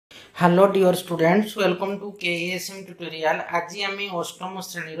Hello dear students, welcome to केएसएम tutorial. आज आम अष्टम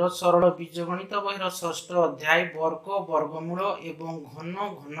श्रेणी सरल बीजगणित बहिर षष्ठ अध्याय वर्ग वर्गमूल एवं घन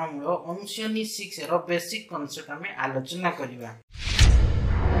घनमूल अनुशिलनी 6 रो बेसिक कॉन्सेप्ट आम आलोचना करिबा।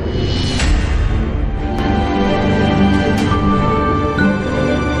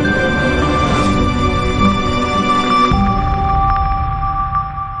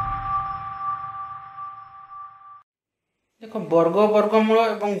 देखो वर्ग वर्गमूल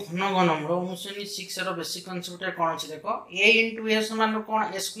एवं घन घनमूल अनुशिलनी 6 रो बेसिक कॉन्सेप्ट कौन अछि। देखो a * a समान कोन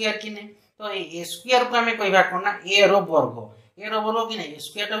a स्क्वायर कि नै, तो a स्क्वायर को हमें कहबा कोन ना a रो वर्ग कि नै,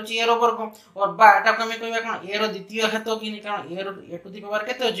 स्क्वायर होची a रो वर्ग और बा एटा को हमें कहबा कोन a रो द्वितीय घात कि नै, कारण a row a to the power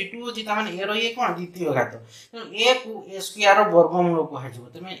केते होची 2 होची, त माने a रो ये कोन द्वितीय घात, तो a को a स्क्वायर रो वर्गमूल को हाजिबो।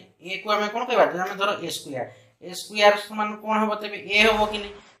 तमे a को हमें कोन कहबा, हमें धरो a स्क्वायर समान कोन होबो, तबे a होबो कि नै,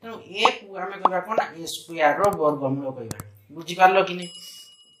 तो a को हमें कहबा कोन ना a स्क्वायर रो वर्गमूल कहबा। बुझी पारलो कि नहीं।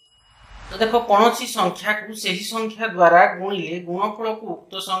 तो देखो कौन सी संख्या को सही संख्या द्वारा गुणिले गुणफल को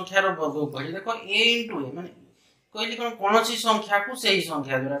उक्त संख्यार वर्ग कह। देखो a * a माने कहली कौन सी संख्या को सही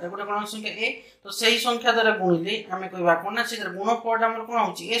संख्या द्वारा गोटे कौन संख्या a, तो सही संख्या द्वारा गुणिले आम कहबा कोन ना से गुणफलटा हमर कोन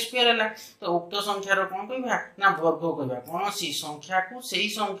होची a स्क्वायर हैला, तो उक्त संख्यार कोन कहबा ना वर्ग कहबा। कौन सी संख्या को सही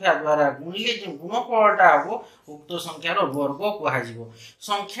संख्या द्वारा गुणिले जे गुणफलटा हबो उक्त संख्यार वर्ग कहाजिवो।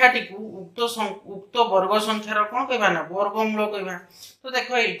 संख्याटी को उक्त वर्ग संख्यार कोन कहबा ना वर्गमूल कहबा। तो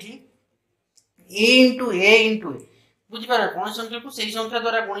देखो एठी a * a बुझी पारे कौन संख्या को सही संख्या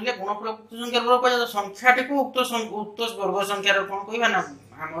द्वारा गुणिले गुणफल उक्त संख्यार वर्ग कहबा। संख्याटी को उक्त वर्ग संख्यार कोन कहबा ना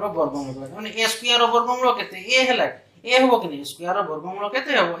हमर वर्गमूल कहबा। माने a स्क्वायर वर्गमूल केते a हैला, a होबो कि नै, स्क्वायर वर्गमूल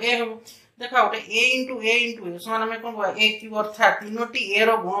केते होबो a होबो। देखा ओटे a * a समान हम कोन कहबा a की अर्थात तीनोटी a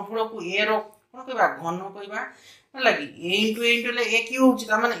रो गुणफल को a रो कोन कहबा घन कहबा। लागी a * a ले a की होची,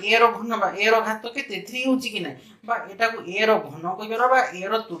 त माने a रो घन बा a रो घात केते 3 होची कि नै, बा एटा को a रो घन कहबा बा a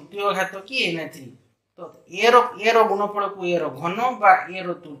रो तृतीय घात की a नै 3, तो a रो गुणफल को a रो घन बा a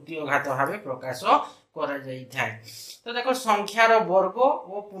रो तृतीय घात भाबे प्रकाश करा जाई थाए। तो देखो संख्यार वर्ग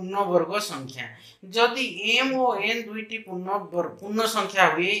और पूर्ण वर्ग संख्या, जदि m और n दुईटी पूर्ण संख्या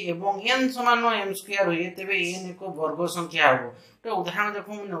हुए एवं n समान m स्क्वायर हुए, तेबे n एक वर्ग संख्या हबो। तो उदाहरण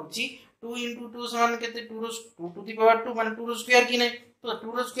देखो हम नउची 2 * 2 समान केते 2 टू द पावर 2 माने 2 रो स्क्वायर कि नै, तो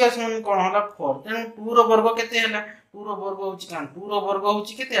 2 रो स्क्वायर समान कोन होला 4, तेनु 2 रो वर्ग केते हला 2 रो वर्ग होची, कारण 2 रो वर्ग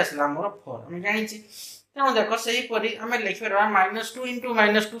होची केते आसला हमर 4 हम जानि छी। तेनु देखो सही परि हमें लिखबा -2 *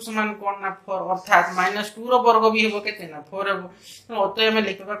 -2 समान कोन ना 4, अर्थात -2 रो वर्ग भी हेबो केते ना 4 हेबो। तो ओते हमें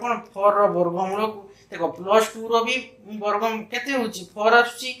लिखबा कोन 4 रो वर्गमूल को देखो +2 रो भी वर्ग केते होची 4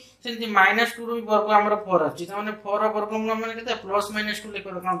 आछी, सेंति -2 रो भी वर्ग हमर 4 आछी, त माने 4 रो वर्गमूल माने केते +-2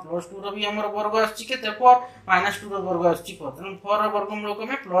 लिखबा, कारण +2 रो भी हमर वर्ग आछी केते 4, -2 रो वर्ग आछी 4, त 4 रो वर्गमूल को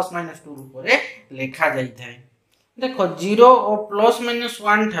हमें +-2 रूप रे लेखा जाई थाए। देखो 0 और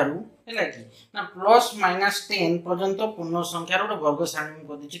 +-1 थारु हैला कि ना +-10 पर्यंत पूर्ण संख्यार गोटे वर्ग सारणी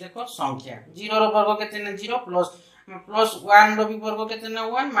को दिछि। देखो संख्या 0 रो वर्ग केते ना 0, +1 रो भी वर्ग केते ना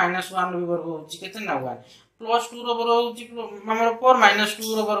 1, -1 रो भी वर्ग होछि केते ना 1, +2 रो वर्ग होछि हमर 4,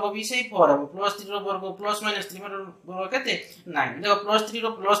 -2 रो वर्ग भी सेही 4 हबो, +3 रो वर्ग +-3 रो वर्ग केते 9। देखो +3 रो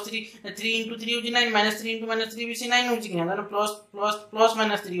 +3 3 * 3 होछि 9, -3 * -3 भी से 9 होछि कि ना,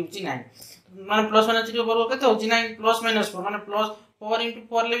 +-3 होछि 9, माने +-3 रो वर्ग केते होछि 9 +-4 माने +4 *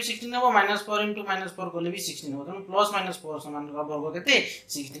 4 ले भी 16 हबो, -4 * -4 को ले भी 16 हबो, तो +-4 समान वर्ग केते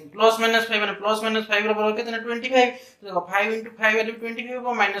 16, +-5 माने +-5 रो वर्ग केते ना 25, तो देखो 5 * 5 ले भी 25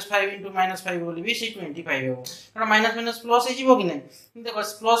 हबो, -5 * -5 ले भी से 25 हबो, कारण माइनस प्लस हे जिवो कि नै। देखो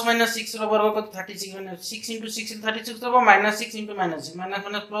 +-6 रो वर्ग को 36 माने 6 * 6 36 हबो, -6 * -6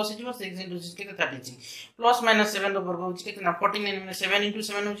 माइनस प्लस हे जिवो 6 * 6 केते 36, +-7 रो वर्ग होछि केते ना 49 माने 7 *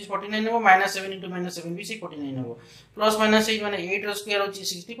 7 होछि 49 हबो, -7 * -7 भी से 49 हबो, +-8 माने 8 रो स्क्वायर होछि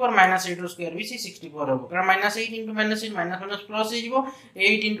 64, -8 रो स्क्वायर भी से 64 हबो, कारण -8 * -8 माइनस प्लस हे जिवो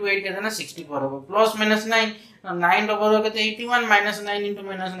 8 * 8 केते ना 64 हबो, +-9 9 रो वर्ग केते 81, -9 *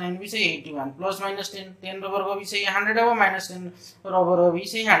 -9 भी से 81, +-10 रो वर्ग भी से 100 हबो, -10 रो वर्ग भी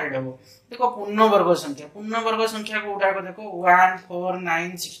से 100 हबो। देखो पूर्ण वर्ग संख्या को उठा को देखो 1 4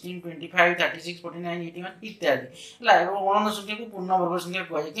 9 16 25 36 49 81 इत्यादि ला गणन संख्या को पूर्ण वर्ग संख्या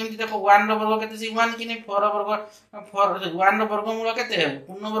कहै। केमति देखो 1 रो वर्ग केते से 1 कि नै, 4 रो वर्ग 1 रो वर्गमूल केते है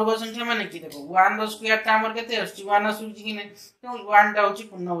पूर्ण वर्ग संख्या माने कि देखो 1 रो स्क्वायर ता हमर केते आछि 1 आछि कि नै, तो 1 टा होछि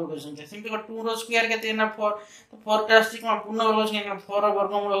पूर्ण वर्ग संख्या। सिंपली 2 रो स्क्वायर केते ना 4, तो 4 टा आछि कोन पूर्ण वर्ग संख्या, 4 रो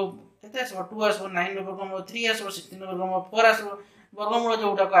वर्गमूल केते आछो 2 आछो, 9 रो वर्गमूल 3 आछो, 16 रो वर्गमूल 4 आछो, वर्गमूल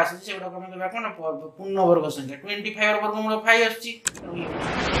जोटा को आसी सेटा को हम कहबा कोन पूर्ण वर्ग संख्या। 25 रो वर्गमूल 5 आछि,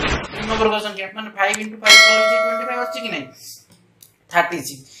 पूर्ण वर्ग संख्या माने 5 * 5 = 25 आछि कि नै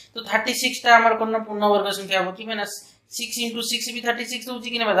 36, तो 36 टा हमर कोन पूर्ण वर्ग संख्या हो कि माने 6 into 6 भी 36 होची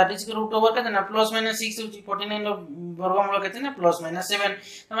कि ना 36 के रूट ओवर केते ना प्लस माइनस 6 होची 49 रो वर्गमूल केते ना प्लस माइनस 7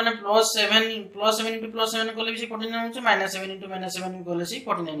 त माने प्लस 7 into प्लस 7 कोले भी 49 होची माइनस 7 into माइनस 7 कोले से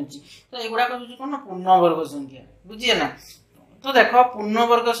 49 होची तो एगुडा को होची कोन पूर्ण वर्ग संख्या बुझिए ना तो देखो पूर्ण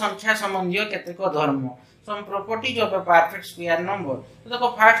वर्ग संख्या संबंधी केतेक धर्म some properties of a perfect square number तो देखो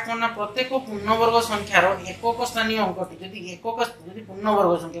फास्ट कोन प्रत्येक पूर्ण वर्ग संख्यार एकक स्थानीय अंकटी यदि पूर्ण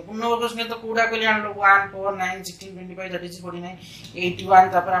वर्ग संख्या तो कोडा कहले आनलो 1 4 9 16 25 36 49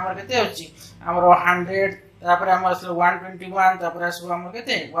 81 तापर हमर केते अछि हमर 100 तापर हमर 121 तापर आसो हमर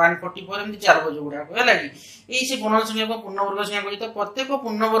केते 144 एमति चार बजे गुडा को लागि एई से गुणन संख्या को पूर्ण वर्ग संख्या कहि तो प्रत्येक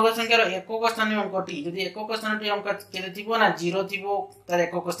पूर्ण वर्ग संख्यार एकक स्थानीय अंकटी यदि एकक स्थानटी अंक केते थिबो ना 0 थिबो तार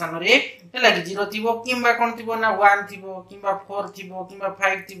एकक स्थान रे लागि 0 थिबो किंबा कोन थिबो ना 1 थिबो किंबा 4 थिबो किंबा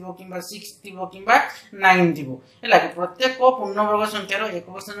 5 थिबो किंबा 6 थिबो किंबा 9 थिबो लागि प्रत्येक पूर्ण वर्ग संख्यार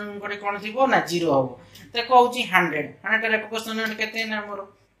एकक स्थानीय अंकटी कोन थिबो ना 0 हबो देखो होची 100 रे एकक स्थानीय केते ना हमर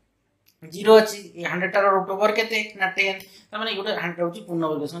 0 अछि 100 टार रूट ओवर केते ना 10 त माने गोटे 100 होची पूर्ण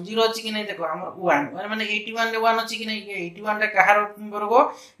वर्ग संख्या 0 अछि कि नै देखो हमर 1 माने 81 रे 1 अछि कि नै 81 रे कहार वर्ग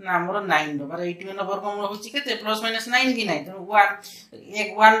ना हमर 9 रो माने 81 रो वर्गमूल होची केते प्लस माइनस 9 कि नै त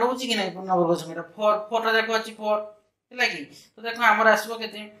 1 रहउची कि नै पूर्ण वर्ग संख्या 4 रे देखो अछि 4 हैला कि तो देखो हमर आसबो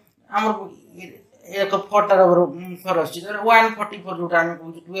केते हमर एक 4 टार वर्ग अछि 144 जोटा हम कहू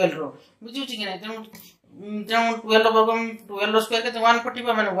 12 रो बुझिउची कि नै त 12 वर्ग 12 स्क्वायर के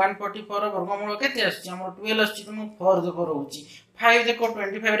 144 माने 144 वर्गमूल केते अछि हमर 12 अछि त 4 देखो रहउची 5 देखो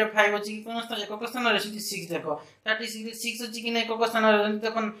 25 रे 5 अछि कि कोन स्थान एकक स्थान रे 6 देखो 36 6 अछि कि नै एकक स्थान रे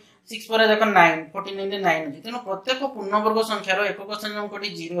देखो 6 पर देखो 9 49 रे 9 अछि तेनो प्रत्येक पूर्ण वर्ग संख्या रो एकक स्थान अंकटी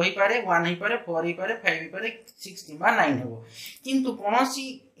 0 होई पारे 1 होई पारे 4 होई पारे 5 होई पारे 6 किबा 9 हेबो किंतु कोनोसी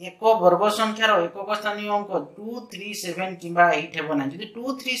एक वर्ग संख्या रो एकक स्थानीय अंक 2 3 7 किबा 8 हेबो ना यदि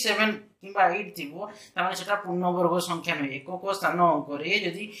 2 3 7 किबा 8 थिबो तामे सेटा पूर्ण वर्ग संख्या नै एकक स्थान अंक रे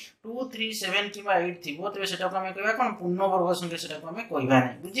यदि 2 3 7 किबा 8 थिबो तबे सेटा को हम कहबा कोन पूर्ण वर्ग संख्या सेटा को हम कहबा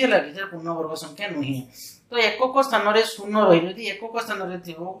नै बुझियला कि सेटा पूर्ण वर्ग संख्या नही तो एकक स्थान रे शून्य रहिलो यदि एकक स्थान रे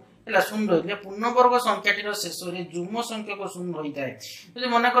थिबो एला शून्य रहिले पूर्ण वर्ग संख्याटी रो शेष रे जुग्म संख्या को शून्य होइताय यदि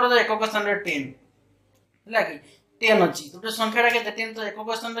मन करो एकक स्थान रे 10 हैला कि 10 अछि तो संख्याटा केते 10 तो एकक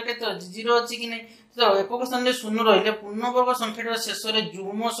स्थान रे केते 0 अछि कि नै तो एकक स्थान रे शून्य रहिले पूर्ण वर्ग संख्याटी रो शेष रे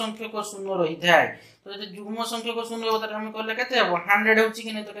जुग्म संख्या को शून्य रहिताय तो यदि जुग्म संख्या को शून्य होता हम कहले केते हबो 100 होछि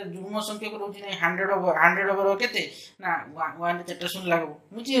कि नै तो जुग्म संख्या को रहउछि नै 100 वर्ग केते ना 1 रे 4 शून्य लागबो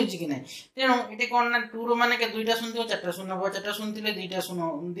बुझि होछि कि नै तेनु एटे कोन ना 2 रो माने के दुईटा शून्य हो 4 शून्य हो 4 शून्य थिले दुईटा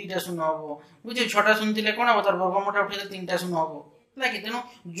शून्य हबो बुझि 6टा शून्य थिले कोन हबो तार वर्गमूलटा उठिले 3टा शून्य हबो लागि तेनु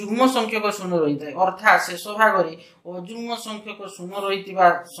जुग्म संख्या को शून्य रहिताय अर्थात शेष भाग रे अजुग्म संख्या को शून्य रहितिबा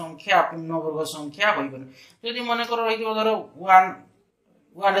संख्या पूर्ण वर्ग संख्या होइबन यदि माने कर रहितिबो धरो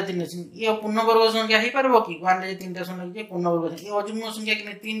 1 रे 3 ये पूर्ण वर्ग संख्या हे परबो कि 1 रे 3टा शून्य जे पूर्ण वर्ग संख्या ये अजुग्म संख्या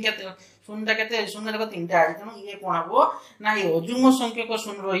कि 3 केते शून्यटा केते शून्य देखो 3टा आइ तेनु ये कोन हबो ना ये अजुग्म संख्या को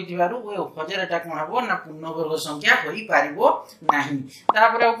शून्य रहितिबारु ओय हजारटा कोन हबो ना पूर्ण वर्ग संख्या होई पारिबो नाही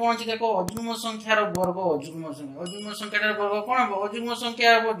तापर कोन छि देखो अजुग्म संख्यार वर्ग अजुग्म संख्यार वर्ग कोन हबो अजुग्म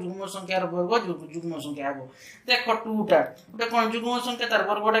संख्या हबो जुग्म संख्यार वर्ग जुग्म संख्या हबो देखो 2टा उटा कोन जुग्म संख्या तार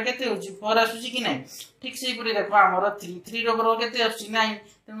वर्गटा केते होछि 4 आसुछि कि नै ठीक सेही परि देखो हमर 3 रो वर्ग केते आसुछि 9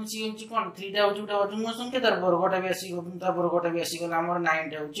 तेनु छि होछि कोन 3 टा होछि उटा अजुग्म संख्या तार वर्गटा भी आसी तार वर्गटा भी आसी गला हमर 9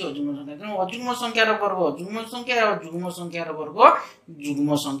 टा होछि अजुग्म संख्या तेनु अजुग्म संख्यार वर्ग अजुग्म संख्या और जुग्म संख्यार वर्ग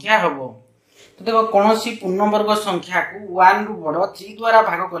जुग्म संख्या हबो तो देखो कोनोसी पूर्ण वर्ग संख्या को 1 रु बड़ 3 द्वारा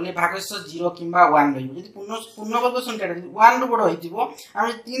भाग करले भागश 0 किबा 1 रहिबो यदि पूर्ण वर्ग संख्या 1 रु बड़ होइतिबो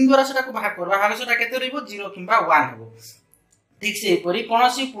हम 3 द्वारा सेटा को भाग करबा भागशटा केते रहिबो 0 किबा 1 हबो ठीक से परि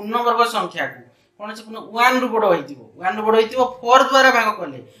कोनोसी पूर्ण वर्ग संख्या को कोनोसी पूर्ण 1 रु बड़ होइतिबो 1 रु बड़ होइतिबो 4 द्वारा भाग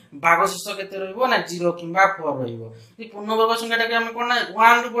करले भागश केते रहिबो ना 0 किबा 4 रहिबो यदि पूर्ण वर्ग संख्याटा के हम कोन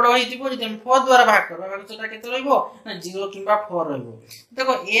 1 रु बड़ होइतिबो यदि हम 4 द्वारा भाग करबा भागशटा केते रहिबो ना 0 किबा 4 रहिबो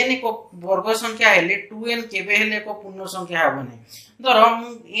देखो n को वर्ग संख्या हेले 2n केबे हेले को पूर्ण संख्या हबो नै धरो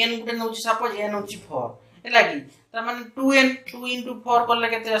n गुटे नउछि सपोज n होछि 4 हैला कि त माने 2n 2 into 4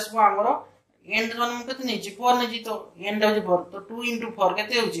 करले केते आसबो हमरो n जन केते नै छि 4 नै छि तो n होछि 4 तो 2 into 4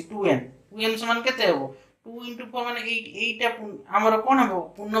 केते होछि 2n समान केते हेबो 2 into 4 माने 8 8 हमरो कोन हबो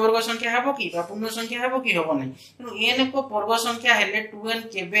पूर्ण वर्ग संख्या हबो कि बा पूर्ण संख्या हबो कि हबो नै किनु n को वर्ग संख्या हेले 2n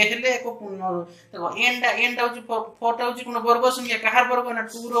केबे हेले को पूर्ण देखो n टा होछि 4 टा होछि कोन वर्ग संख्या कहार वर्ग ना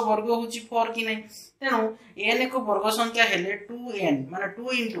 2 रो वर्ग होछि 4 कि नै तेनु n को वर्ग संख्या हेले 2n माने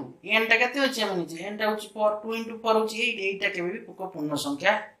 2 into n टा केते होछि हम निजे n टा होछि 4 2 into 4 होछि 8 8 टा केबे भी को पूर्ण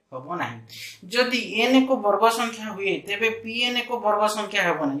संख्या हबो नाही जदि n को वर्ग संख्या हुए तबे pn को वर्ग संख्या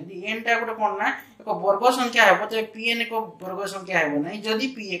हबो नाही यदि n टा गुटे कोन ना एक वर्ग संख्या हबो तबे pn को वर्ग संख्या हबो नाही जदि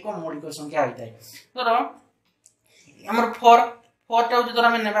p को मौलिक संख्या होइताय तरो हमर 4 4 टा होची धर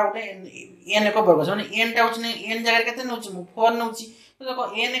हम नेबा उठे n एक वर्ग माने n टा होची n जगह केते नउची मु 4 नउची तो देखो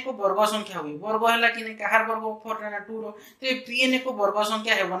n एक वर्ग संख्या होई वर्ग हैला कि नै कहार वर्ग 4 टा ना 2 रो तो p n एक वर्ग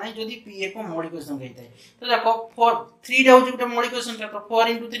संख्या हेबो नै जदी p एक मौलिक संख्या हिताय तो देखो 4 3 टा होची गुटे मौलिक संख्या तो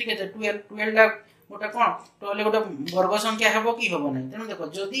 4 * 3 केते 12 12 टा गोटे कोन टोले गोटे वर्ग संख्या हेबो कि हेबो नै तेनु देखो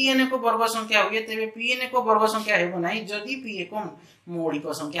जदी n एक वर्ग संख्या होय तेबे p n एक वर्ग संख्या हेबो नै जदी p एक मौलिक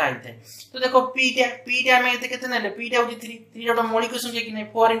संख्या आइथाय तो देखो p टा में एते केते नेले p टा होची 3 3 टा मौलिक संख्या कि नै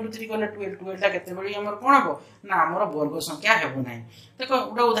 4 * 3 करले 12 12 टा केते बडी हमर कोन हबो ना हमर वर्ग संख्या हेबो नै देखो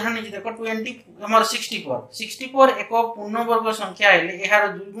उडा उदाहरण नै देखो 20 हमर 64 एक पूर्ण वर्ग संख्या आइले एहार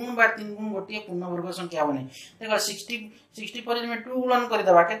 2 गुण बा 3 गुण गोटिए पूर्ण वर्ग संख्या होने देखो 60 पर में 2 गुणन कर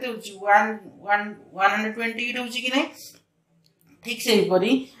देबा केते होची 128 होची कि नै ठीक से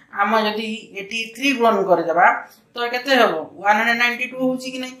परी हम जदी 83 गुणन कर देबा तो केते हबो 192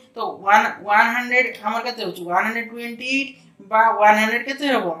 होची कि नै तो 100 हमर केते होची 128 बा 100 केते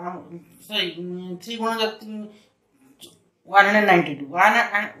हबो सॉरी 3 गुणन 192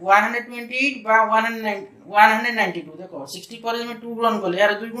 128 बा 192 देखो 60 पर में 2 गुणन करले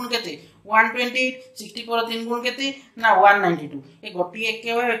यार 2 गुण केते 128 60 पर 3 गुण केते ना 192 ए गोटी एक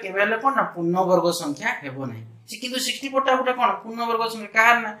के बेले कोन ना पूर्ण वर्ग संख्या हेबो नै किंतु 64 टा गुटे कोन पूर्ण वर्ग संख्या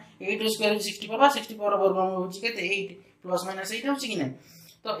कहार ना 8 स्क्वायर 64 बा 64 वर्ग होची केते 8 प्लस माइनस 8 होची कि नै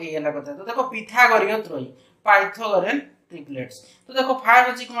तो ए हला कथा तो देखो पिथागोरीय त्रयी पाइथागोरियन ट्रिपलेट्स तो देखो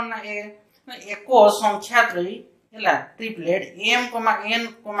फास्ट अछि कोन ना एको संख्या त्रयी हला ट्रिपलेट m, n,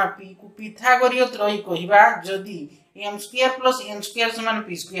 p को पिथागोरीय त्रयी कहिबा जदी m square plus n square समान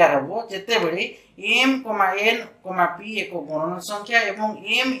p स्क्वायर हबो जेते बेले m, n, p एक गणन संख्या एवं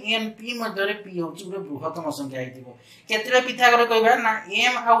m n p मध्ये रे p होची गुटे बृहत्तम संख्या हितिबो केतरे पिथागोरीय कहिबा ना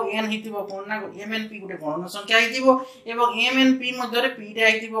m आउ n हितिबो कोन ना m n p गुटे गणन संख्या हितिबो एवं m n p मध्ये रे p टा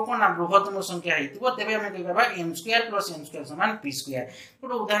हितिबो कोन ना बृहत्तम संख्या हितिबो तबे हम कहिबा m square plus n square समान p स्क्वायर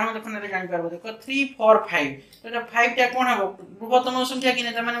गुटे उदाहरण देखन रे जानि पारबो देखो 3 4 5 तो 5 टा कोन हबो बृहत्तम संख्या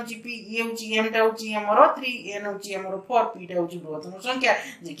किने त माने होची p ये होची m टा होची हमरो 3 n होची हमरो 4 p टा होची बृहत्तम संख्या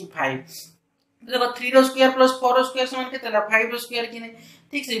जे कि 5 देखो 3 रो स्क्वायर प्लस 4 रो स्क्वायर समान केतेला 5 रो स्क्वायर किने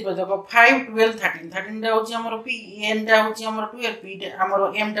ठीक से देखो 5 12 13 13 टा होची हमरो p n टा होची हमरो 12 p टा हमरो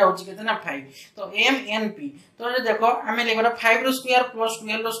m टा होची केतना 5 तो m n p तो देखो हमें लेगरा 5 रो स्क्वायर प्लस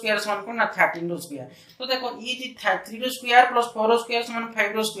 12 रो स्क्वायर समान कोन ना 13 रो स्क्वायर तो देखो ई जी 3 रो स्क्वायर प्लस 4 रो स्क्वायर समान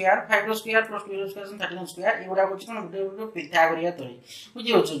 5 रो स्क्वायर 5 रो स्क्वायर प्लस 12 रो स्क्वायर समान 13 रो स्क्वायर एगुडा होची कोन गुटे पिथागोरीय त्रयी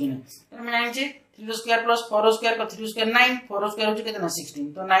बुझी होची कि नै तो मैं जानि छी 3 स्क्वायर प्लस 4 स्क्वायर का 3 स्क्वायर 9 4 स्क्वायर होची केतना 16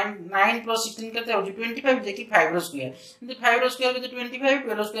 तो 9 प्लस 16 केते होची 25 जे कि 5 रो स्क्वायर यदि 5 रो स्क्वायर केते 25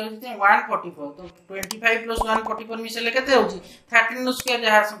 12 स्क्वायर होची 144 तो 25 प्लस 144 मिसले केते होची 13 रो स्क्वायर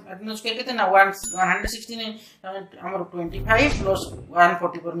जहा 13 स्क्वायर केते ना 116 हमर 25 प्लस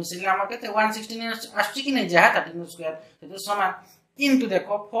 144 मिसले हमर केते 116 आछि कि नै जहा 13 स्क्वायर तो समान किंतु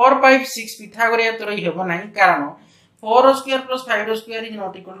देखो 4 5 6 पिथागोरीय त्रयी हेबो नै कारण 4 square plus 5 square is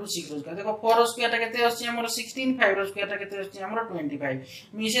not equal to 6 square देखो 4 स्क्वायर टा केते आछि हमर 16 5 स्क्वायर टा केते आछि हमर 25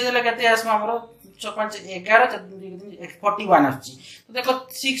 मिसे देले केते आसमा हमर 5 11 41 आछि तो देखो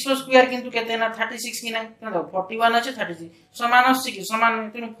 6 स्क्वायर किंतु केते ना 36 कि नै देखो 41 अछि 36 समान आछि कि समान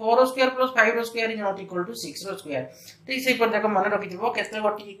किंतु 4 square plus 5 square is not equal to 6 square ठीक से पर देखो मन रखि दिबो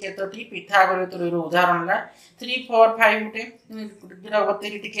केतोटी पिथागोरीय त्रयी रो उदाहरण ला 3 4 5 गुटे जेरा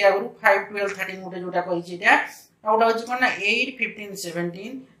बतेली टिके आगु 5 12 13 गुटे जोटा कहि छिटा आउट होची कोन ना 8 15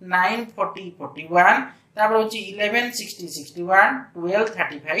 17 9 40 41 तापर होची 11 60 61 12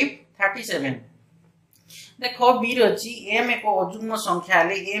 35 37 देखो बी रची m एक अजुग्म संख्या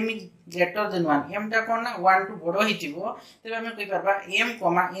ले m is greater than 1 m टा कोन ना 1 टू बडो हितिबो तबे हम कहि परबा m,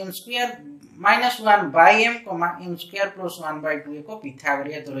 m square minus 1 by m, m square plus 1 by 2 एको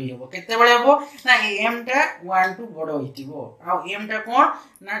पिथागोरीय त्रयी हेबो केते बेले हेबो ना m टा 1 टू बडो हितिबो आ m टा कोन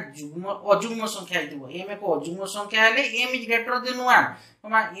ना जुग्म अजुग्म संख्या हितिबो m एको अजुग्म संख्या हेले m is greater than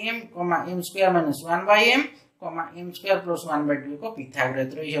 1 m square minus 1 by m, m square plus 1 by 2 एको पिथागोरीय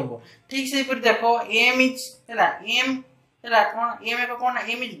त्रयी हेबो ठीक से फिर देखो m इज हला कोन m echo cone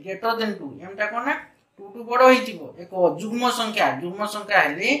m is greater than 2 m टा कोन ना 2 टू बडो हितिबो एको जुग्म संख्या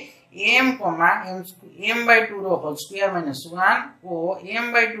हेले m, m by 2 row whole square minus 1 O m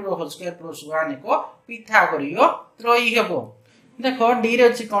by 2 row whole square plus 1 एको पिथागोरीय त्रयी हेबो देखो डी रे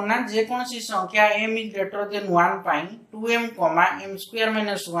अछि कोन ना जे कोनसी संख्या m is greater than 1 pi 2m m square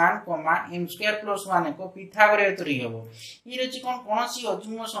minus 1 m square plus 1 को पिथागोरस तरी हेबो इ रे अछि कोन कोनसी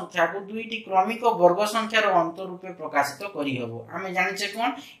अजुग्म संख्या को दुईटी क्रमिक वर्ग संख्या रो अंतर रूपे प्रकाशित करी हेबो हमें जानि छे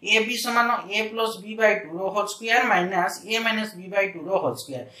कोन a b समान a plus b by 2 row whole square minus a minus b by 2 row whole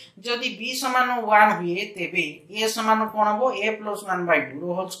square जदि b समान 1 हुए तेबे a समान कोन हबो a plus 1 by 2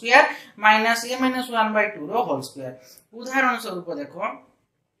 row whole square minus a minus 1 by 2 row whole square उदाहरण स्वरूप देखो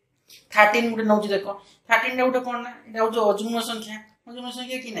 13 गुटे नउची देखो 13 टा गुटे कोन ना एटा हो अजुग्म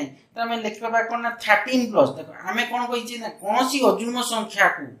संख्या कि नै त हमें लिखबा कोन ना 13 प्लस देखो हमें कोन कहि छी ना कोनोसी अजुग्म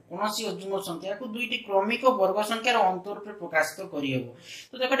संख्या को दुईटी क्रमिक वर्ग संख्या रो अंतर रूपे प्रकाशित करि हेबो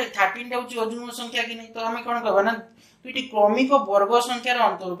तो देखो 13 टा हो अजुग्म संख्या कि नै तो हमें कोन कहबा ना दुईटी क्रमिक वर्ग संख्या रो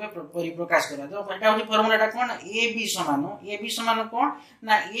अंतर रूपे परिप्रकाश करा तो एटा हो फार्मूलाटा कोन ab समान कोन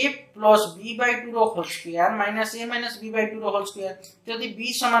ना a plus b by 2 row whole square minus a minus b by 2 row whole square यदि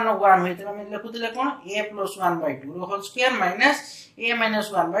b समान 1 होय त हम लिखुतले कोन a plus 1 by 2 row whole square minus a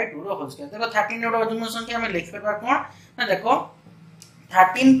minus 1 by 2 row whole square देखो 13 रो अजुग्म संख्या हमें लिख परबा कोन ना देखो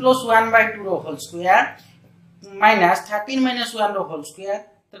 13 plus 1 by 2 row whole square minus 13 minus 1 row whole square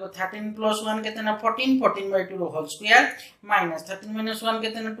देखो 13 plus 1 कितना ना 14 by 2 row whole square minus 13 minus 1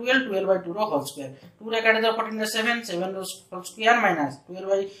 कितना ना 12 by 2 रो होल स्क्वायर 2 रे काटे दो 14 7 रो होल स्क्वायर माइनस 12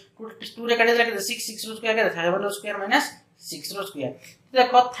 by 2 रे काटे दो 6 रो स्क्वायर के 7 रो स्क्वायर माइनस 6 रो स्क्वायर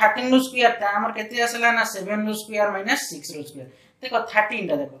देखो 13 रो स्क्वायर ता हमर केते आसला ना 7 रो स्क्वायर माइनस 6 रो स्क्वायर देखो 13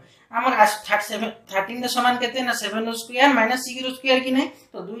 टा देखो हमर 13 समान केते ना 7 रो स्क्वायर माइनस 6 रो स्क्वायर कि नै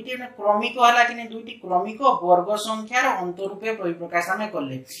तो दुईटी ने क्रमिक हला कि नै दुईटी क्रमिक वर्ग संख्या रो अंतर रूपे परिप्रकाश हमें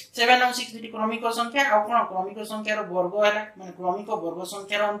करले 7 और 6 दुईटी क्रमिक संख्या आ कोन क्रमिक संख्या रो वर्ग हला माने क्रमिक वर्ग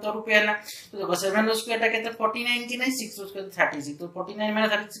संख्या रो अंतर रूपे हला तो देखो 7 रो स्क्वायर ता केते 49 कि नै 6 रो स्क्वायर 36 तो 49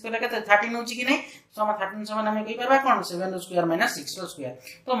 माइनस 36 को केते 13 होची कि नै समा 13 समान हमें कहि परबा कोन 7 रो स्क्वायर माइनस 6 रो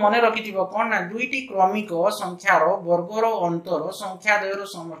स्क्वायर तो मने रखिथिबो कोन ना दुईटी क्रमिक संख्या रो वर्ग रो अंतर संख्या द्वय रो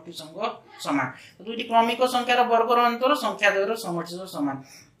समष्टि संग समान तो दुईटी क्रमिक संख्या रो वर्ग रो अंतर संख्या द्वय रो समष्टि संग समान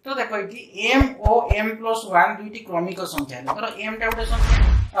तो देखो इटी m o m plus 1 दुईटी क्रमिक संख्या धरो m टा गुटे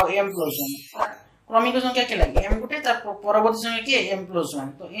संख्या और m plus 1 क्रमिक संख्या के लागि m गुटे त परवर्ती संख्या के m plus 1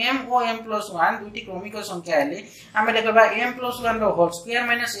 तो m o m plus 1 दुईटी क्रमिक संख्या हेले हमें देखबा m plus 1 रो whole square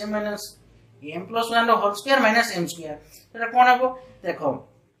minus m plus 1 रो whole square minus m square एटा कोन हबो देखो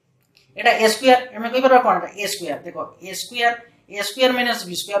एटा a स्क्वायर हमें कहि परबा कोन एटा a स्क्वायर देखो a square minus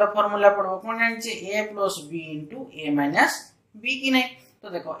b square rho formula पड़बो कोन जानि छे a plus b into a minus b कि नै तो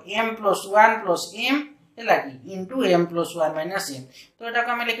देखो m plus 1 plus m एला कि into m plus 1 minus m तो एटा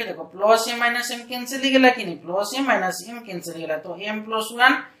को हमें लिखे देखो plus m minus m cancel गेला कि नै plus m minus m cancel गेला तो m plus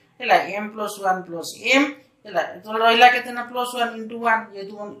 1 एला m plus 1 plus m एला तो रहला केतना plus 1 into 1 ये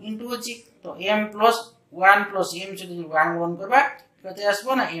तो into अछि तो m plus 1 plus m से 1 1 करबा कते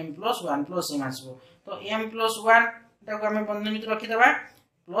आसबो ना m plus 1 plus m आसबो तो m plus 1 एटा को हमें बंधन मित्र रखि देबा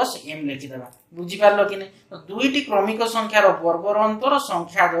प्लस m लिखि देबा बुझि पारलो कि नै तो दुईटी क्रमिक संख्या रो वर्ग रो अंतर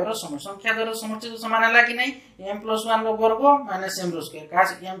संख्या द्वय रो समष्टि तो समान हला कि नै m plus 1 रो वर्ग माइनस m रो स्क्वायर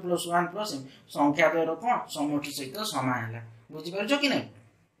कास m plus 1 plus m संख्या द्वय रो कोन समष्टि सहित समान हला बुझि पारछो कि नै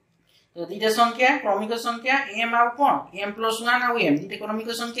तो दुईटा संख्या क्रमिक संख्या m आ कोन m plus 1 आ m दुईटा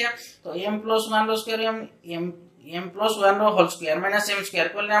क्रमिक संख्या तो m plus 1 रो स्क्वायर m plus 1 रो whole square minus m square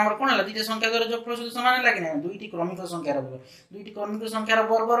करले हमर कोन हला दुईटा संख्या द्वय जोगफल सहित समान हला कि नै दुईटी क्रमिक संख्या रो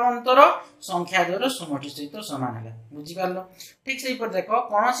वर्ग रो अंतर संख्या द्वय रो समष्टि सहित समान हला बुझि पारलो ठीक सेही पर देखो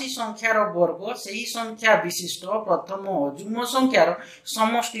कोनोसी संख्या रो वर्ग सेही संख्या विशिष्ट प्रथम अजुग्म संख्या रो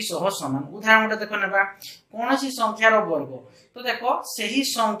समष्टि सह समान उदाहरण गुटे देखो नेबा कोनोसी संख्या रो वर्ग तो देखो सेही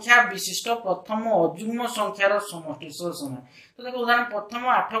संख्या विशिष्ट प्रथम अजुग्म संख्या रो समष्टि सह समान तो देखो उदाहरण प्रथम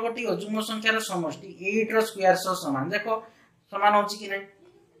 8 गोटी अजुग्म संख्या रो समष्टि 8 रो स्क्वायर सह समान देखो समान होची कि नै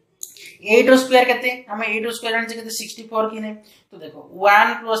 8 रो स्क्वायर केते हमें 8 रो स्क्वायर जानि केते 64 कि नै तो देखो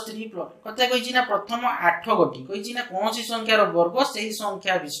 1 plus 3 plus कते कहिछि ना प्रथम 8 गोटी कहिछि ना कोनोसी संख्या रो वर्ग सेही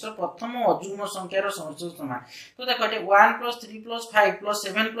संख्या विशिष्ट प्रथम अजुग्म संख्या रो समष्टि समान तो देखो एटे 1 plus 3 plus 5 plus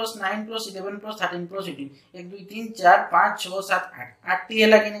 7 plus 9 plus 11 plus 13 plus 18 1 2 3 4 5 6 7 8 8 T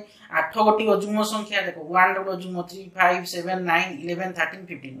हला कि नै 8 गोटी अजुग्म संख्या देखो 1 रो अजुग्म 3 5 7 9 11 13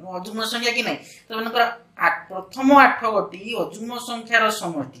 15 अजुग्म संख्या कि नै तो मनकर प्रथम 8 गोटी अजुग्म संख्या रो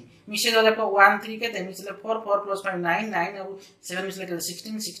समष्टि मिसे देखो 1 3 के मिसले 4 4 plus 5 9 9 और 7 मिसले के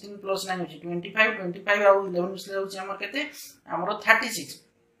 16 16 plus 9 होची 25 25 और 11 मिसले होची हमर केते हमर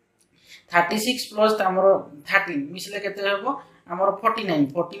 36 plus हमर 13 मिसले केते होबो हमर 49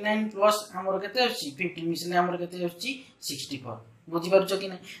 49 plus हमर केते होची 50 मिसले हमर केते होची 64 बुझि परछो कि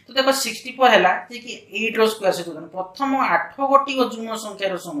नै तो देखो 64 हला जे कि 8 रो स्क्वायर से प्रथम 8 गोटी अजुग्म संख्या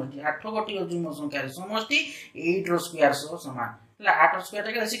रो समष्टि 8 गोटी अजुग्म संख्या रो समष्टि 8 रो स्क्वायर सो समान ହେଲା 8 स्क्वायर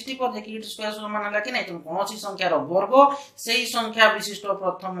टा 64 जे कि 8 स्क्वायर समान हला कि नै त कोनोसी संख्यार वर्ग सेही संख्या विशिष्ट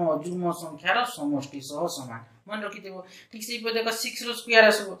प्रथम अजुग्म संख्यार समष्टि सह समान मन रखिथिबो ठीक से देखो 6 रो स्क्वायर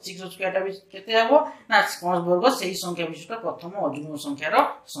आसबो 6 रो स्क्वायर टा भी केते हबो ना कोन वर्ग सेही संख्या विशिष्ट प्रथम अजुग्म संख्यार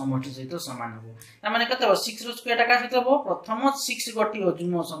समष्टि सहित समान हबो त माने केते 6 रो स्क्वायर टा का सहित हबो प्रथम 6 गोटी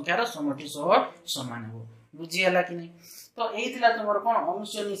अजुग्म संख्यार समष्टि सह समान हबो बुझी हला कि नै तो एई थिला तमर कोन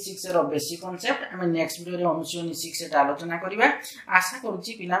अनुशियोनी 6 रो बेसिक कांसेप्ट हम नेक्स्ट वीडियो रे अनुशियोनी 6 एटा आलोचना करबा आशा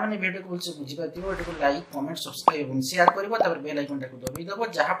करूची पिला माने वीडियो को से बुझी पातिबो एटा को लाइक कमेंट सब्सक्राइब एवं शेयर करबो तबर बेल आइकन टा को दबाई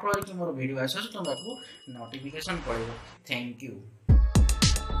दबो जहा फल कि मोर वीडियो आसो तुमको नोटिफिकेशन पड़ेबो थैंक यू।